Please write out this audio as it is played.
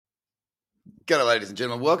G'day, ladies and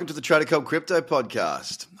gentlemen. Welcome to the Trader Cobb Crypto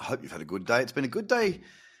Podcast. I hope you've had a good day. It's been a good day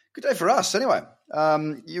for us. Anyway,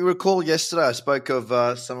 you recall yesterday I spoke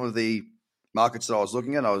of some of the markets that I was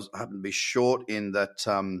looking at. I happened to be short in that.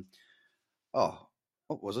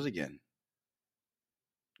 What was it again?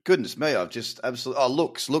 Goodness me! I've just absolutely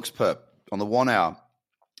Lux perp on the 1 hour.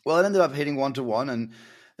 Well, it ended up hitting 1-to-1, and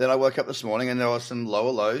then I woke up this morning and there were some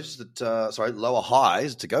lower highs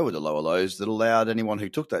to go with the lower lows that allowed anyone who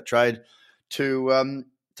took that trade to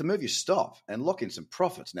move your stop and lock in some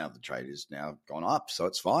profits. Now the trade is now gone up, so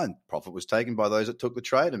it's fine. Profit was taken by those that took the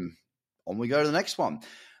trade, and on we go to the next one.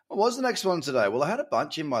 What was the next one today? Well, I had a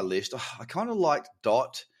bunch in my list. I kind of liked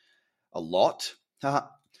DOT a lot.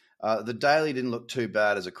 The daily didn't look too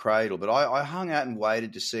bad as a cradle, but I hung out and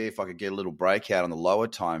waited to see if I could get a little breakout on the lower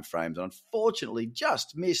time frames, and unfortunately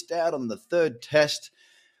just missed out on the third test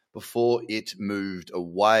before it moved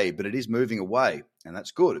away. But it is moving away, and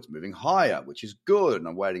that's good. It's moving higher, which is good, and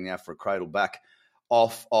I'm waiting now for a cradle back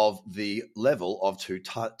off of the level of two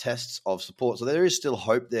tests of support. So there is still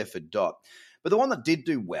hope there for DOT. But the one that did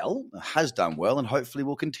do well, has done well, and hopefully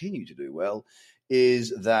will continue to do well,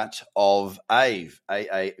 is that of AAVE,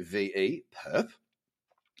 AAVE, perp.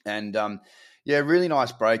 And really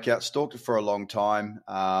nice breakout. Stalked it for a long time.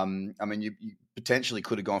 You potentially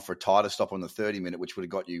could have gone for a tighter stop on the 30-minute, which would have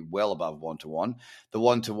got you well above 1-to-1. The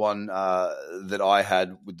 1-to-1 that I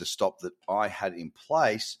had with the stop that I had in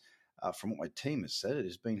place, from what my team has said, it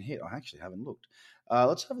has been hit. I actually haven't looked.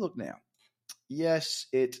 Let's have a look now. Yes,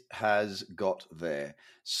 it has got there.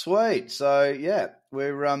 Sweet. So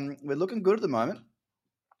we're looking good at the moment.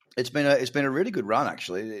 It's been a really good run,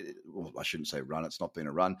 actually. I shouldn't say run. It's not been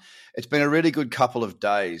a run. It's been a really good couple of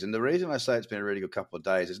days. And the reason I say it's been a really good couple of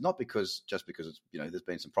days is not because it's, there's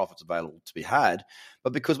been some profits available to be had,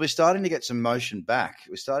 but because we're starting to get some motion back.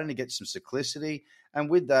 We're starting to get some cyclicity. And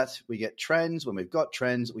with that, we get trends. When we've got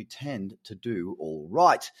trends, we tend to do all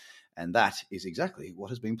right. And that is exactly what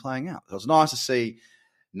has been playing out. So it's nice to see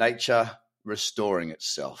nature restoring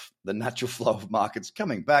itself, the natural flow of markets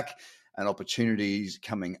coming back, and opportunities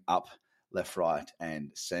coming up left, right,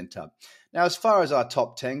 and center. Now, as far as our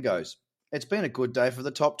top 10 goes, it's been a good day for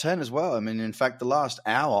the top 10 as well. I mean, in fact, the last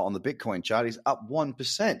hour on the Bitcoin chart is up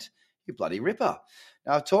 1%. You bloody ripper.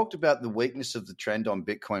 Now, I've talked about the weakness of the trend on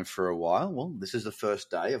Bitcoin for a while. Well, this is the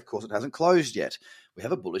first day. Of course, it hasn't closed yet. We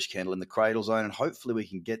have a bullish candle in the cradle zone, and hopefully we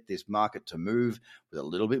can get this market to move with a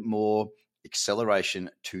little bit more acceleration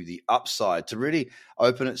to the upside to really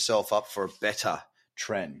open itself up for a better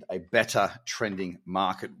trend. A better trending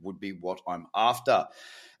market would be what I'm after.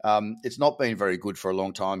 It's not been very good for a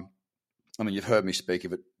long time. I mean, you've heard me speak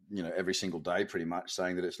of it, every single day pretty much,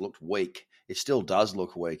 saying that it's looked weak. It still does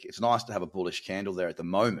look weak. It's nice to have a bullish candle there at the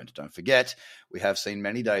moment. Don't forget, we have seen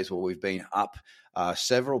many days where we've been up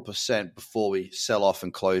several percent before we sell off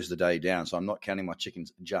and close the day down. So I'm not counting my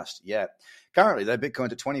chickens just yet. Currently, though,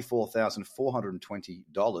 Bitcoin's at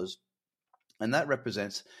 $24,420. And that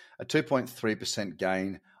represents a 2.3%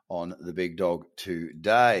 gain on the big dog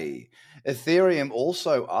today. Ethereum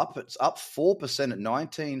also up. It's up 4% at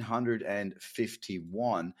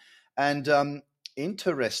 1,951. And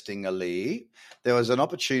interestingly, there was an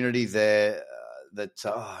opportunity there that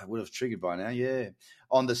I would have triggered by now. Yeah.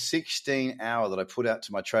 On the 16-hour that I put out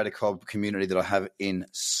to my Trader Cobb community that I have in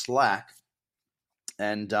Slack.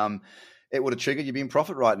 And it would have triggered. You'd be in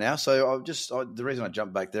profit right now. So the reason I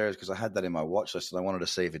jumped back there is because I had that in my watch list and I wanted to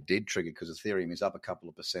see if it did trigger, because Ethereum is up a couple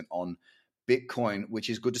of percent on Bitcoin, which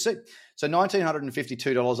is good to see. So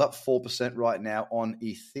 $1,952, up 4% right now on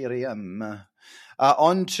Ethereum.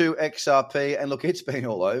 On to XRP. And look, it's been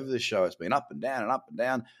all over the show. It's been up and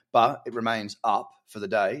down, but it remains up for the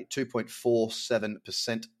day,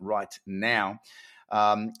 2.47% right now.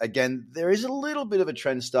 Again, there is a little bit of a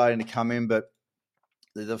trend starting to come in, but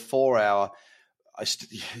the 4 hour,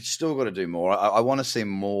 still got to do more. I want to see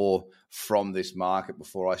more from this market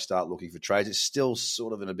before I start looking for trades. It's still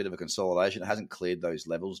sort of in a bit of a consolidation. It hasn't cleared those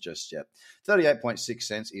levels just yet. 38.6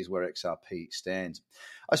 cents is where XRP stands.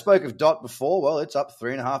 I spoke of DOT before. Well, it's up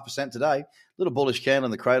 3.5% today. Little bullish candle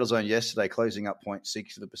in the cradle zone yesterday, closing up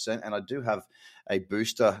 0.6%. And I do have a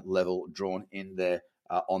booster level drawn in there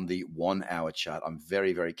on the 1 hour chart. I'm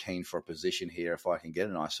very, very keen for a position here. If I can get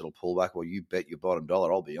a nice little pullback, well, you bet your bottom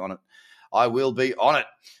dollar I'll be on it. I will be on it.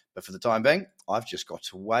 But for the time being, I've just got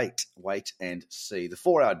to wait and see. The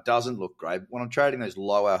 4 hour doesn't look great. When I'm trading those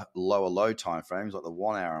lower low time frames, like the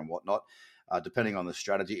 1 hour and whatnot, depending on the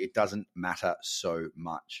strategy, it doesn't matter so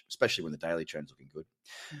much, especially when the daily trend's looking good.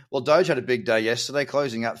 Well, Doge had a big day yesterday,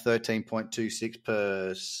 closing up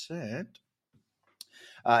 13.26%.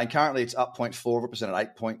 And currently it's up 0.4%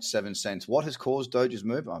 at 8.7 cents. What has caused Doge's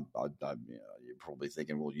move? You're probably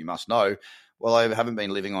thinking, well, you must know. Well, I haven't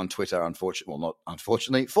been living on Twitter,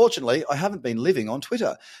 unfortunately. Fortunately, I haven't been living on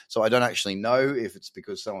Twitter. So I don't actually know if it's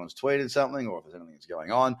because someone's tweeted something or if there's anything that's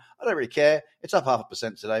going on. I don't really care. It's up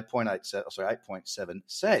 0.5% today, 8.7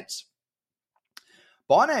 cents.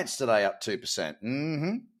 Binance today up 2%.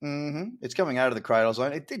 It's coming out of the cradle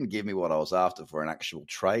zone. It didn't give me what I was after for an actual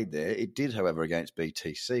trade there. It did, however, against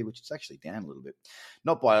BTC, which is actually down a little bit.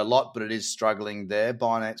 Not by a lot, but it is struggling there.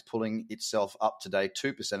 Binance pulling itself up today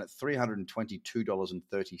 2% at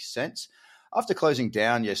 $322.30 after closing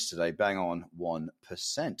down yesterday, bang on 1%.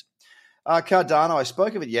 Cardano, I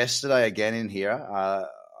spoke of it yesterday again in here. I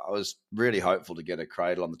was really hopeful to get a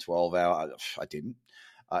cradle on the 12-hour. I didn't.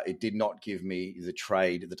 It did not give me the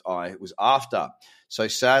trade that I was after. So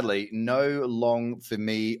sadly, no long for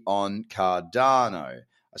me on Cardano.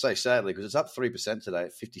 I say sadly because it's up 3% today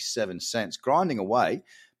at 57 cents, grinding away,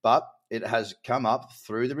 but it has come up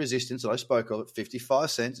through the resistance that I spoke of at 55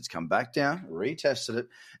 cents. It's come back down, retested it,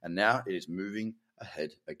 and now it is moving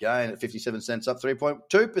ahead again at 57 cents, up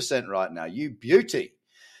 3.2% right now. You beauty.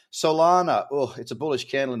 Solana, it's a bullish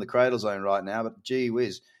candle in the cradle zone right now, but gee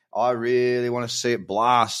whiz. I really want to see it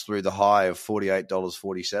blast through the high of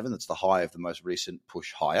 $48.47. That's the high of the most recent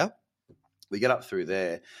push higher. We get up through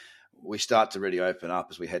there. We start to really open up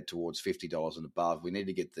as we head towards $50 and above. We need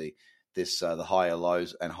to get the higher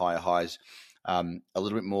lows and higher highs a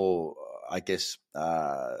little bit more,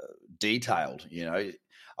 detailed.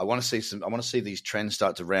 I want to see these trends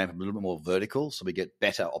start to ramp a little bit more vertical, so we get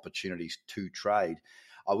better opportunities to trade.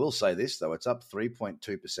 I will say this, though. It's up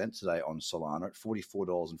 3.2% today on Solana at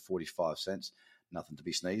 $44.45. Nothing to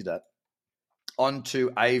be sneezed at. On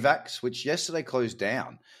to AVAX, which yesterday closed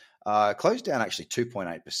down. Actually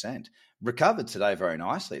 2.8%. Recovered today very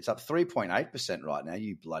nicely. It's up 3.8% right now,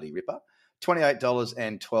 you bloody ripper.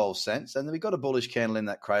 $28.12. And then we got a bullish candle in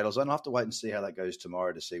that cradle zone. I'll have to wait and see how that goes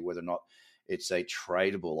tomorrow to see whether or not it's a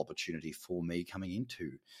tradable opportunity for me coming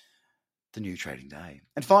into the new trading day.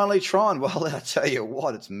 And finally, Tron. Well, I tell you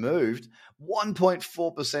what, it's moved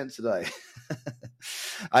 1.4% today.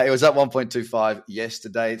 It was up 1.25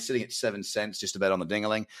 yesterday. It's sitting at 7 cents, just about on the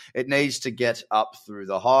ding-a-ling. It needs to get up through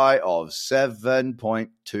the high of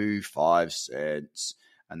 7.25 cents,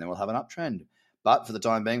 and then we'll have an uptrend. But for the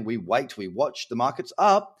time being, we wait, we watch. The market's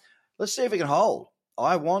up. Let's see if it can hold.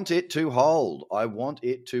 I want it to hold.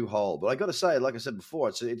 But I got to say, like I said before,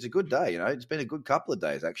 it's a good day. It's been a good couple of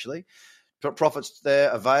days, actually. Profits there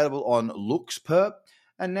available on LooksPerp,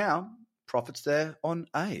 and now profits there on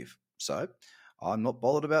AVE. So I'm not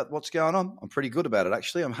bothered about what's going on. I'm pretty good about it,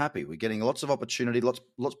 actually. I'm happy. We're getting lots of opportunity, lots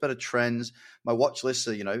better trends. My watch lists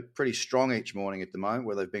are, pretty strong each morning at the moment,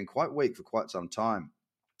 where they've been quite weak for quite some time.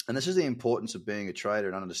 And this is the importance of being a trader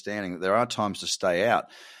and understanding that there are times to stay out.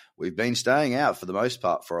 We've been staying out for the most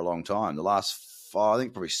part for a long time. The last 5, I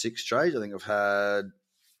think probably 6 trades, I think I've had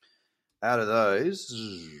out of those.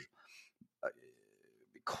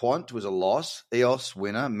 Quant was a loss, EOS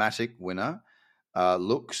winner, Matic winner,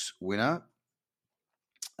 Looks winner,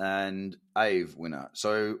 and AVE winner.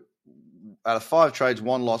 So out of 5 trades,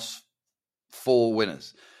 1 loss, 4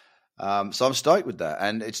 winners. So I'm stoked with that.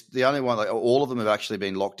 And it's the only one, all of them have actually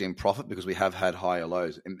been locked in profit because we have had higher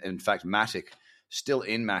lows. In fact, Matic, still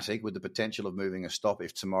in Matic with the potential of moving a stop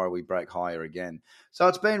if tomorrow we break higher again. So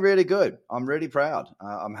it's been really good. I'm really proud.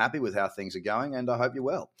 I'm happy with how things are going, and I hope you're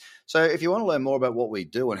well. So if you want to learn more about what we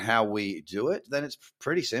do and how we do it, then it's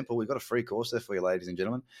pretty simple. We've got a free course there for you, ladies and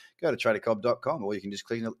gentlemen. Go to tradercobb.com, or you can just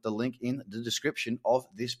click the link in the description of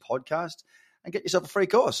this podcast and get yourself a free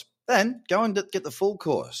course. Then go and get the full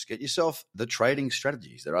course. Get yourself the trading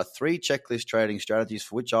strategies. There are 3 checklist trading strategies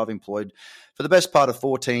for which I've employed for the best part of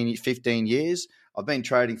 15 years. I've been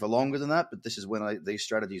trading for longer than that, but this is when these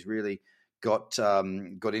strategies really got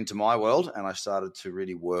into my world, and I started to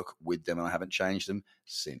really work with them, and I haven't changed them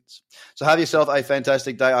since. So have yourself a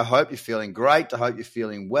fantastic day. I hope you're feeling great. I hope you're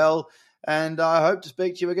feeling well, and I hope to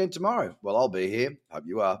speak to you again tomorrow. Well, I'll be here. Hope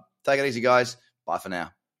you are. Take it easy, guys. Bye for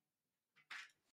now.